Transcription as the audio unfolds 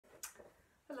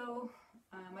Hello,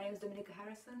 my name is Dominica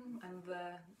Harrison. I'm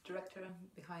the director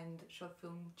behind short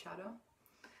film Chado.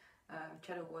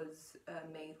 Chado was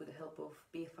made with the help of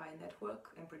BFI Network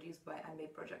and produced by Anime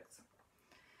Projects.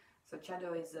 So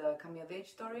Chado is a coming-of-age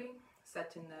story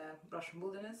set in the Russian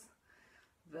wilderness.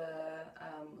 The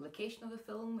location of the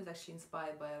film is actually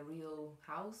inspired by a real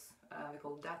house we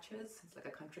call dachas. It's like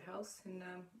a country house in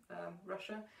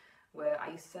Russia, where I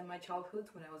used to spend my childhood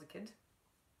when I was a kid.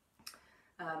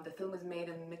 The film is made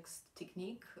in a mixed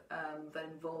technique that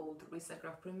involved recent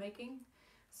graph printmaking.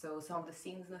 So some of the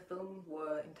scenes in the film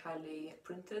were entirely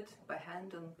printed by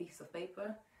hand on a piece of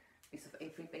paper, piece of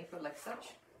A3 paper like such.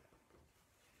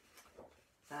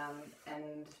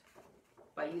 And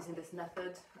by using this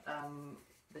method,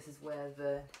 this is where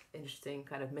the interesting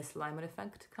kind of misalignment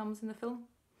effect comes in the film.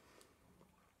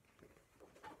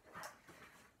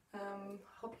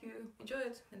 Hope you enjoy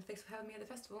it, and thanks for having me at the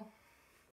festival.